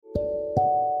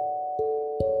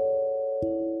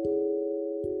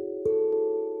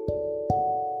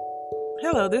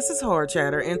Hello, this is Horror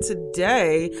Chatter, and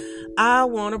today I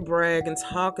want to brag and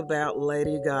talk about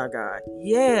Lady Gaga.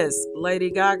 Yes, Lady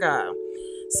Gaga.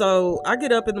 So I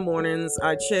get up in the mornings,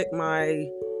 I check my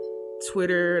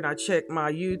Twitter, and I check my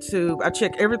YouTube. I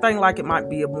check everything like it might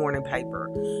be a morning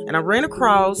paper. And I ran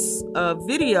across a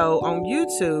video on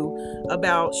YouTube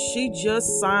about she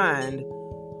just signed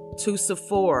to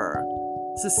Sephora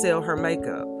to sell her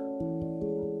makeup.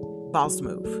 Boss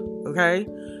move, okay?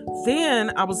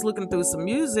 Then I was looking through some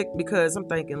music because I'm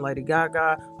thinking Lady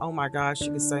Gaga, oh my gosh, she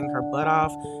can sing her butt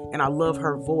off, and I love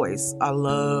her voice. I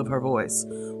love her voice.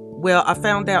 Well, I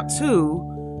found out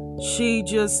too, she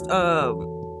just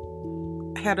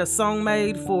had a song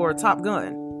made for Top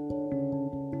Gun.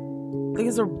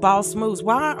 These are boss moves.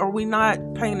 Why are we not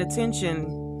paying attention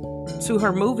to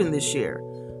her moving this year?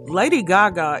 Lady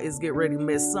Gaga is getting ready to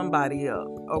mess somebody up,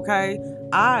 okay?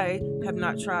 I have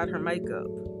not tried her makeup,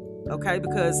 okay?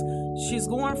 Because she's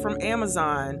going from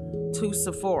Amazon to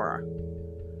Sephora.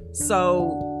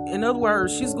 So, in other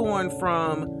words, she's going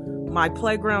from my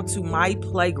playground to my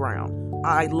playground.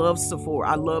 I love Sephora.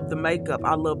 I love the makeup.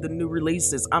 I love the new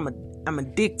releases. I'm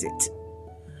addicted.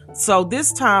 So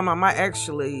this time I might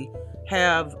actually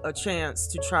have a chance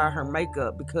to try her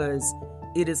makeup because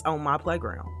it is on my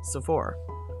playground, Sephora.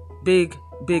 Big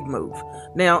move.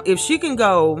 Now, if she can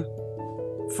go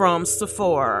from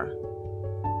Sephora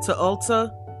to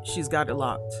Ulta, she's got it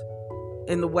locked.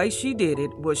 And the way she did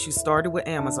it was she started with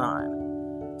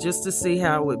Amazon just to see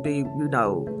how it would be,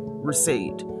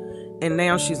 received. And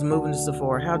now she's moving to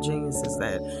Sephora. How genius is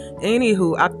that?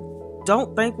 Anywho, I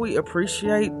don't think we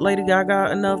appreciate Lady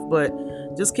Gaga enough, but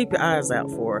just keep your eyes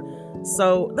out for her.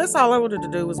 So that's all I wanted to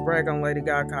do was brag on Lady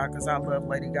Gaga because I love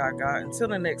Lady Gaga. Until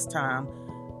the next time,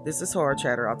 this is Horror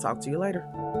Chatter. I'll talk to you later.